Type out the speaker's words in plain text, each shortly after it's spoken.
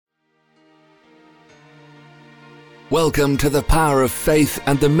Welcome to the Power of Faith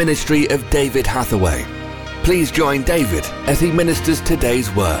and the ministry of David Hathaway. Please join David as he ministers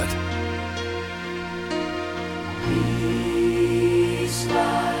today's word. Peace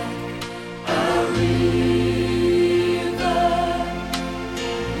like a river,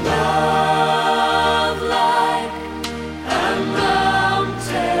 love like a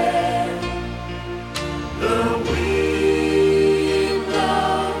mountain, the wind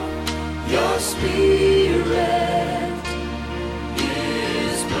of your spirit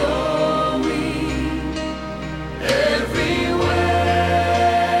is blowing everywhere.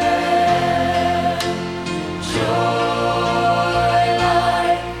 Joy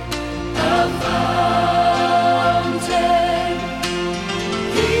like a fountain,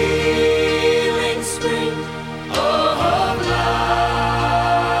 healing spring of life.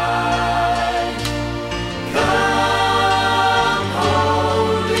 Come,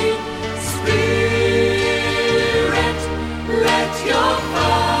 Holy Spirit, let your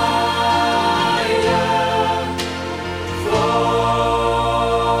fire fall.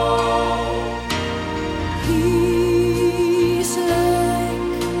 Peace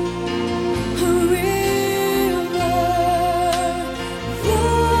like a river,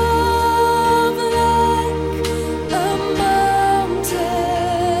 love like a mountain,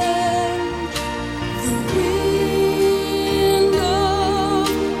 the wind of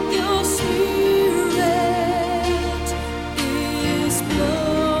your spirit is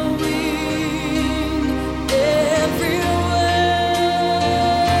blowing everywhere.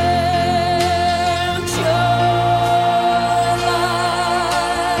 Joy like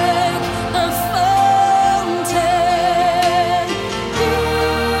a fountain,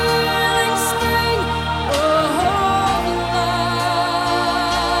 healing spring of life.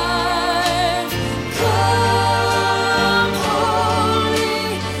 Come, Holy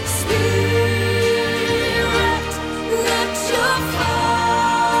Spirit, let your fire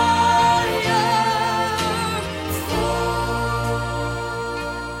fall.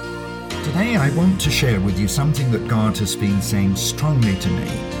 Today I want to share with you something that God has been saying strongly to me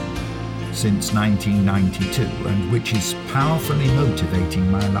since 1992 and which is powerfully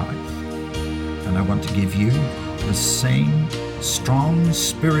motivating my life. And I want to give you the same strong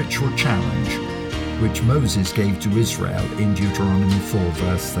spiritual challenge which Moses gave to Israel in Deuteronomy 4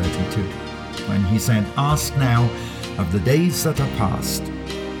 verse 32, when he said, "Ask now of the days that are past,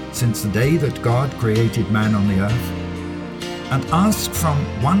 since the day that God created man on the earth, and ask from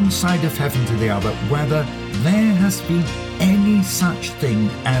one side of heaven to the other whether there has been any such thing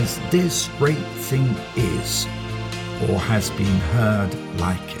as this great thing is, or has been heard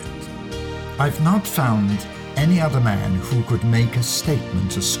like it." I've not found any other man who could make a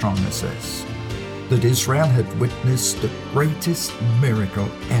statement as strong as this, that Israel had witnessed the greatest miracle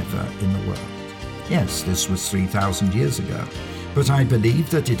ever in the world. Yes, this was 3,000 years ago, but I believe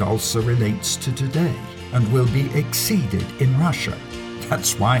that it also relates to today and will be exceeded in Russia.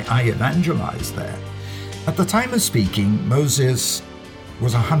 That's why I evangelized there. At the time of speaking, Moses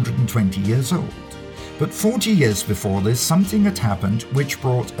was 120 years old. But 40 years before this, something had happened which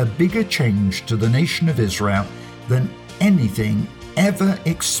brought a bigger change to the nation of Israel than anything ever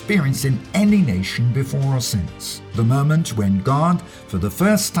experienced in any nation before or since. The moment when God, for the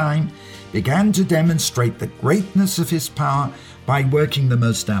first time, began to demonstrate the greatness of his power by working the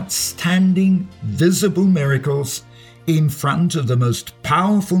most outstanding, visible miracles in front of the most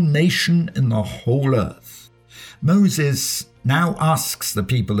powerful nation in the whole earth. Moses now asks the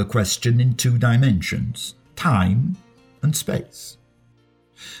people a question in two dimensions: time and space.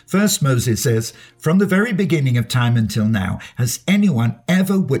 First, Moses says, "From the very beginning of time until now, has anyone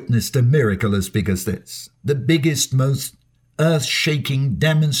ever witnessed a miracle as big as this? The biggest, most earth-shaking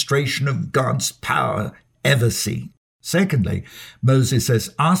demonstration of God's power ever seen." Secondly, Moses says,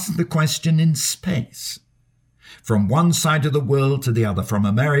 ask the question in space. From one side of the world to the other, from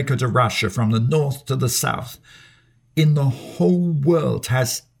America to Russia, from the north to the south, in the whole world,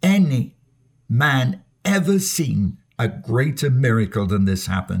 has any man ever seen a greater miracle than this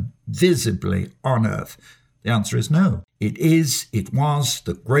happen visibly on earth? The answer is no. It was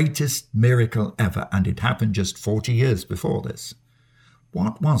the greatest miracle ever, and it happened just 40 years before this.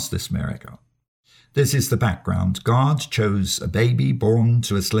 What was this miracle? This is the background. God chose a baby born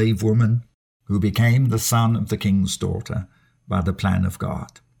to a slave woman who became the son of the king's daughter by the plan of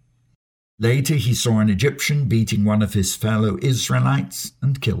God. Later, he saw an Egyptian beating one of his fellow Israelites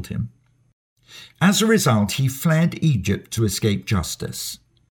and killed him. As a result, he fled Egypt to escape justice.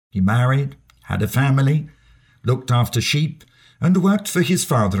 He married, had a family, looked after sheep, and worked for his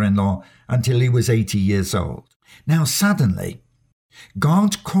father-in-law until he was 80 years old. Now suddenly,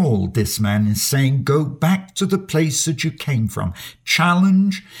 God called this man and saying, go back to the place that you came from.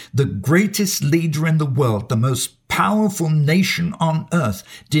 Challenge the greatest leader in the world, the most powerful nation on earth.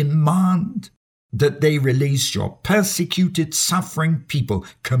 Demand that they release your persecuted, suffering people.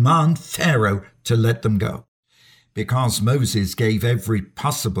 Command Pharaoh to let them go. Because Moses gave every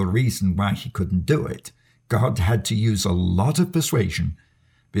possible reason why he couldn't do it, God had to use a lot of persuasion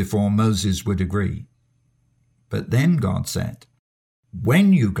before Moses would agree. But then God said,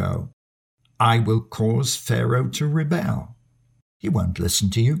 when you go, I will cause Pharaoh to rebel. He won't listen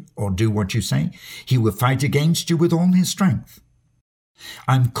to you or do what you say. He will fight against you with all his strength.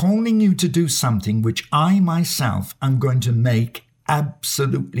 I'm calling you to do something which I myself am going to make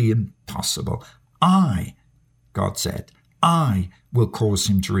absolutely impossible. God said, I will cause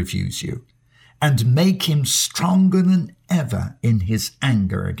him to refuse you and make him stronger than ever in his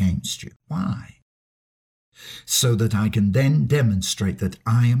anger against you. Why? So that I can then demonstrate that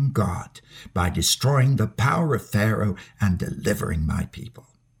I am God by destroying the power of Pharaoh and delivering my people.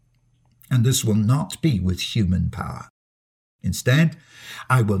 And this will not be with human power. Instead,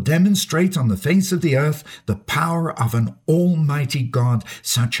 I will demonstrate on the face of the earth the power of an almighty God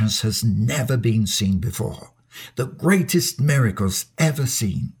such as has never been seen before, the greatest miracles ever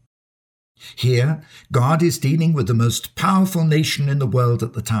seen. Here, God is dealing with the most powerful nation in the world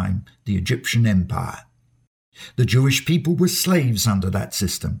at the time, the Egyptian Empire. The Jewish people were slaves under that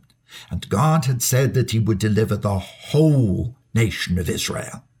system, and God had said that he would deliver the whole nation of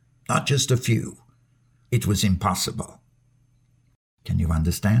Israel, not just a few. It was impossible. Can you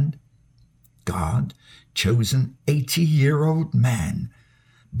understand? God chose an 80-year-old man,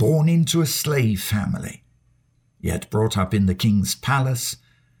 born into a slave family, yet brought up in the king's palace,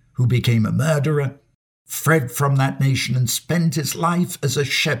 who became a murderer, fled from that nation and spent his life as a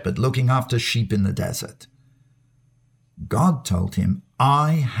shepherd looking after sheep in the desert. God told him,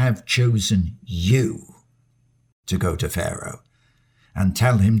 I have chosen you to go to Pharaoh and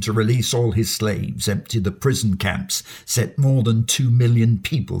tell him to release all his slaves, empty the prison camps, set more than 2 million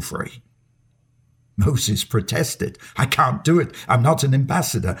people free. Moses protested. I can't do it. I'm not an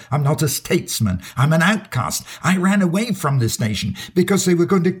ambassador. I'm not a statesman. I'm an outcast. I ran away from this nation because they were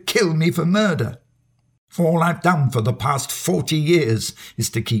going to kill me for murder. All I've done for the past 40 years is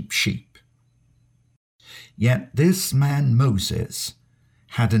to keep sheep. Yet this man Moses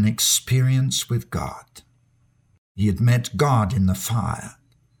had an experience with God. He had met God in the fire,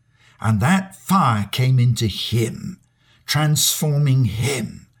 and that fire came into him, transforming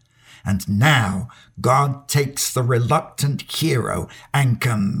him. And now God takes the reluctant hero and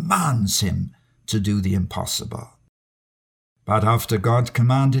commands him to do the impossible. But after God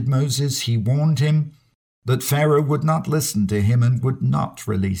commanded Moses, he warned him that Pharaoh would not listen to him and would not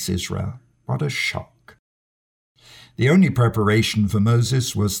release Israel. What a shock. The only preparation for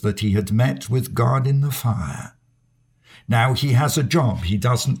Moses was that he had met with God in the fire. Now he has a job he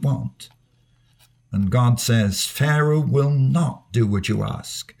doesn't want. And God says, Pharaoh will not do what you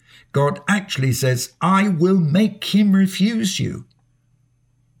ask. God actually says, I will make him refuse you.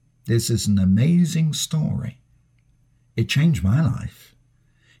 This is an amazing story. It changed my life.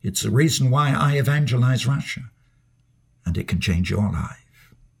 It's the reason why I evangelize Russia. And it can change your life.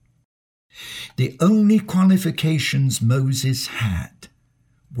 The only qualifications Moses had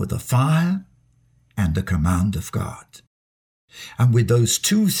were the fire and the command of God. And with those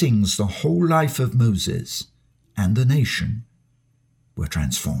two things, the whole life of Moses and the nation were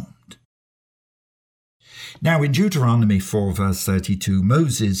transformed. Now in Deuteronomy 4 verse 32,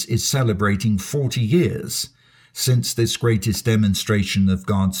 Moses is celebrating 40 years since this greatest demonstration of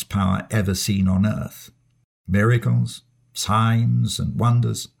God's power ever seen on earth. Miracles, signs and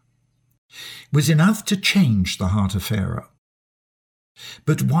wonders was enough to change the heart of Pharaoh.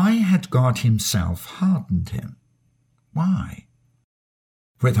 But why had God himself hardened him? Why?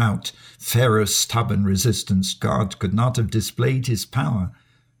 Without Pharaoh's stubborn resistance, God could not have displayed his power,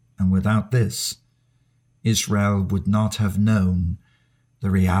 and without this, Israel would not have known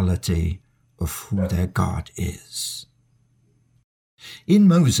the reality of who their God is. In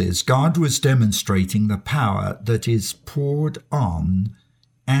Moses, God was demonstrating the power that is poured on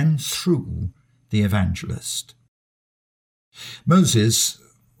and through the evangelist. Moses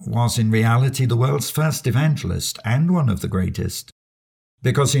was in reality the world's first evangelist and one of the greatest,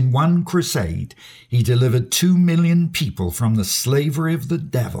 because in one crusade he delivered 2 million people from the slavery of the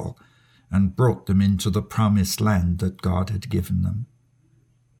devil and brought them into the promised land that God had given them.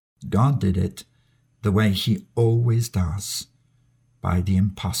 God did it the way he always does, by the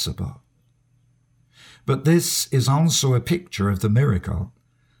impossible. But this is also a picture of the miracle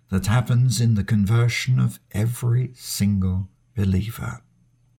that happens in the conversion of every single believer.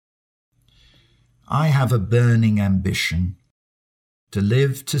 I have a burning ambition to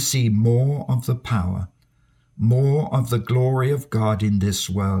live to see more of the power, more of the glory of God in this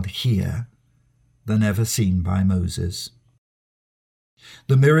world here than ever seen by Moses.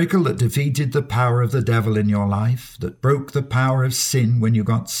 The miracle that defeated the power of the devil in your life, that broke the power of sin when you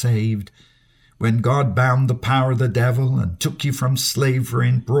got saved, when God bound the power of the devil and took you from slavery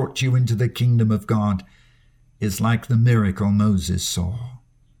and brought you into the kingdom of God, is like the miracle Moses saw.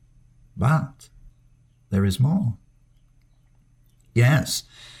 But there is more. Yes,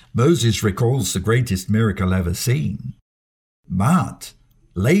 Moses recalls the greatest miracle ever seen. But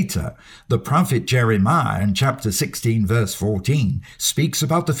later, the prophet Jeremiah in chapter 16, verse 14, speaks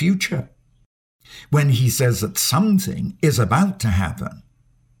about the future, when he says that something is about to happen.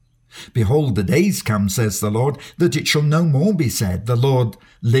 Behold, the days come, says the Lord, that it shall no more be said, the Lord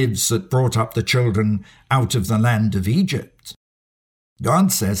lives that brought up the children out of the land of Egypt.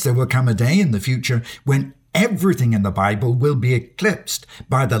 God says there will come a day in the future when everything in the Bible will be eclipsed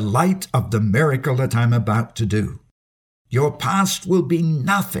by the light of the miracle that I'm about to do. Your past will be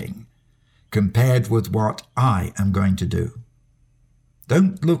nothing compared with what I am going to do.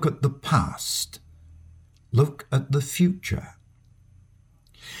 Don't look at the past. Look at the future.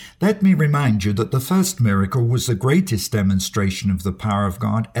 Let me remind you that the first miracle was the greatest demonstration of the power of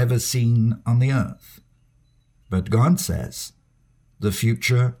God ever seen on the earth. But God says the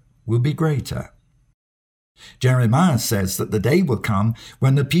future will be greater. Jeremiah says that the day will come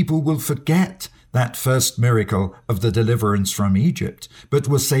when the people will forget that first miracle of the deliverance from Egypt, but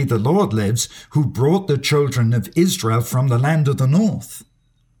will say the Lord lives, who brought the children of Israel from the land of the north.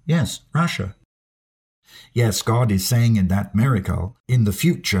 Yes, Russia. Yes, God is saying in that miracle, in the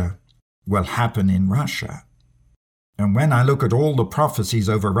future, will happen in Russia. And when I look at all the prophecies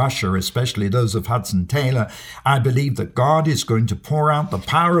over Russia, especially those of Hudson Taylor, I believe that God is going to pour out the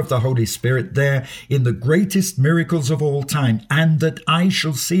power of the Holy Spirit there in the greatest miracles of all time, and that I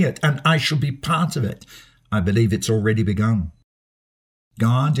shall see it and I shall be part of it. I believe it's already begun.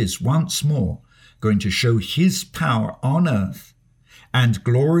 God is once more going to show his power on earth and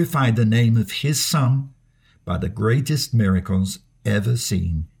glorify the name of his Son by the greatest miracles ever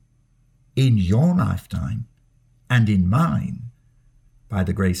seen in your lifetime and in mine, by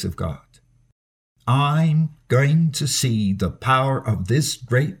the grace of God. I'm going to see the power of this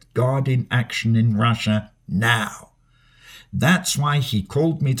great God in action in Russia now. That's why he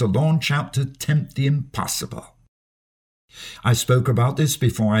called me to launch out to tempt the impossible. I spoke about this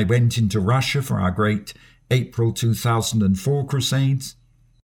before I went into Russia for our great April 2004 crusades.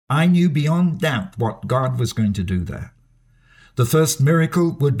 I knew beyond doubt what God was going to do there. The first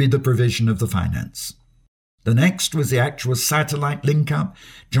miracle would be the provision of the finance. The next was the actual satellite link-up,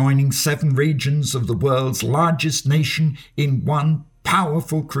 joining 7 regions of the world's largest nation in one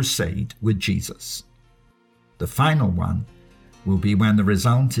powerful crusade with Jesus. The final one will be when the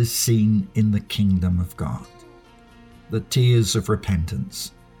result is seen in the kingdom of God. The tears of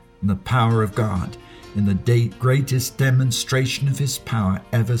repentance and the power of God in the greatest demonstration of his power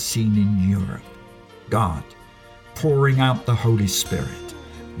ever seen in Europe. God pouring out the Holy Spirit,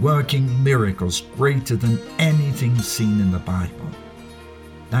 working miracles greater than anything seen in the Bible.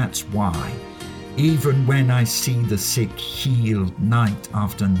 That's why, even when I see the sick healed night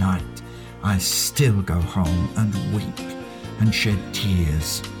after night, I still go home and weep and shed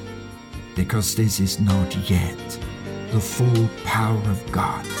tears, because this is not yet the full power of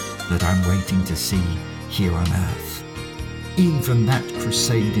God that I'm waiting to see here on earth. Even that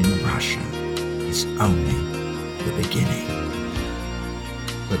crusade in Russia is only the beginning.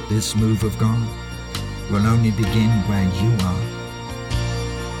 But this move of God will only begin where you are.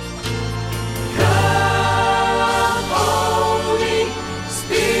 Come, Holy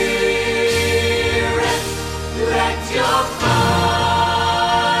Spirit, let your fire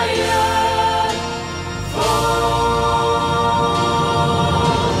fall.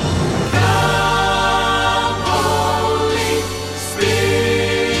 Come, Holy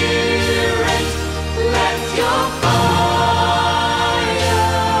Spirit, let your fire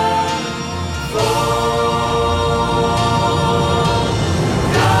fall.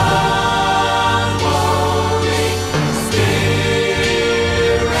 Come, Holy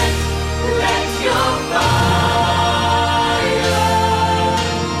Spirit, let your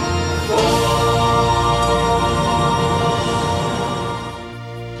fire fall.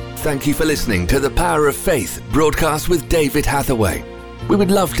 Thank you for listening to The Power of Faith, broadcast with David Hathaway. We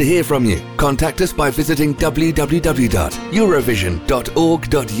would love to hear from you. Contact us by visiting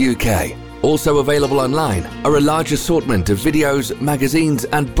www.eurovision.org.uk. Also available online are a large assortment of videos, magazines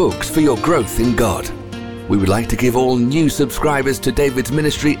and books for your growth in God. We would like to give all new subscribers to David's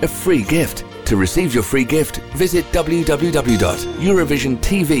ministry a free gift. To receive your free gift, visit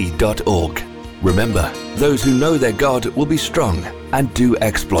www.eurovisiontv.org. Remember, those who know their God will be strong and do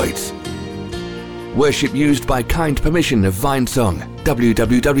exploits. Worship used by kind permission of Vinesong.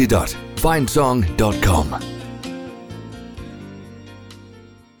 www.vinesong.com.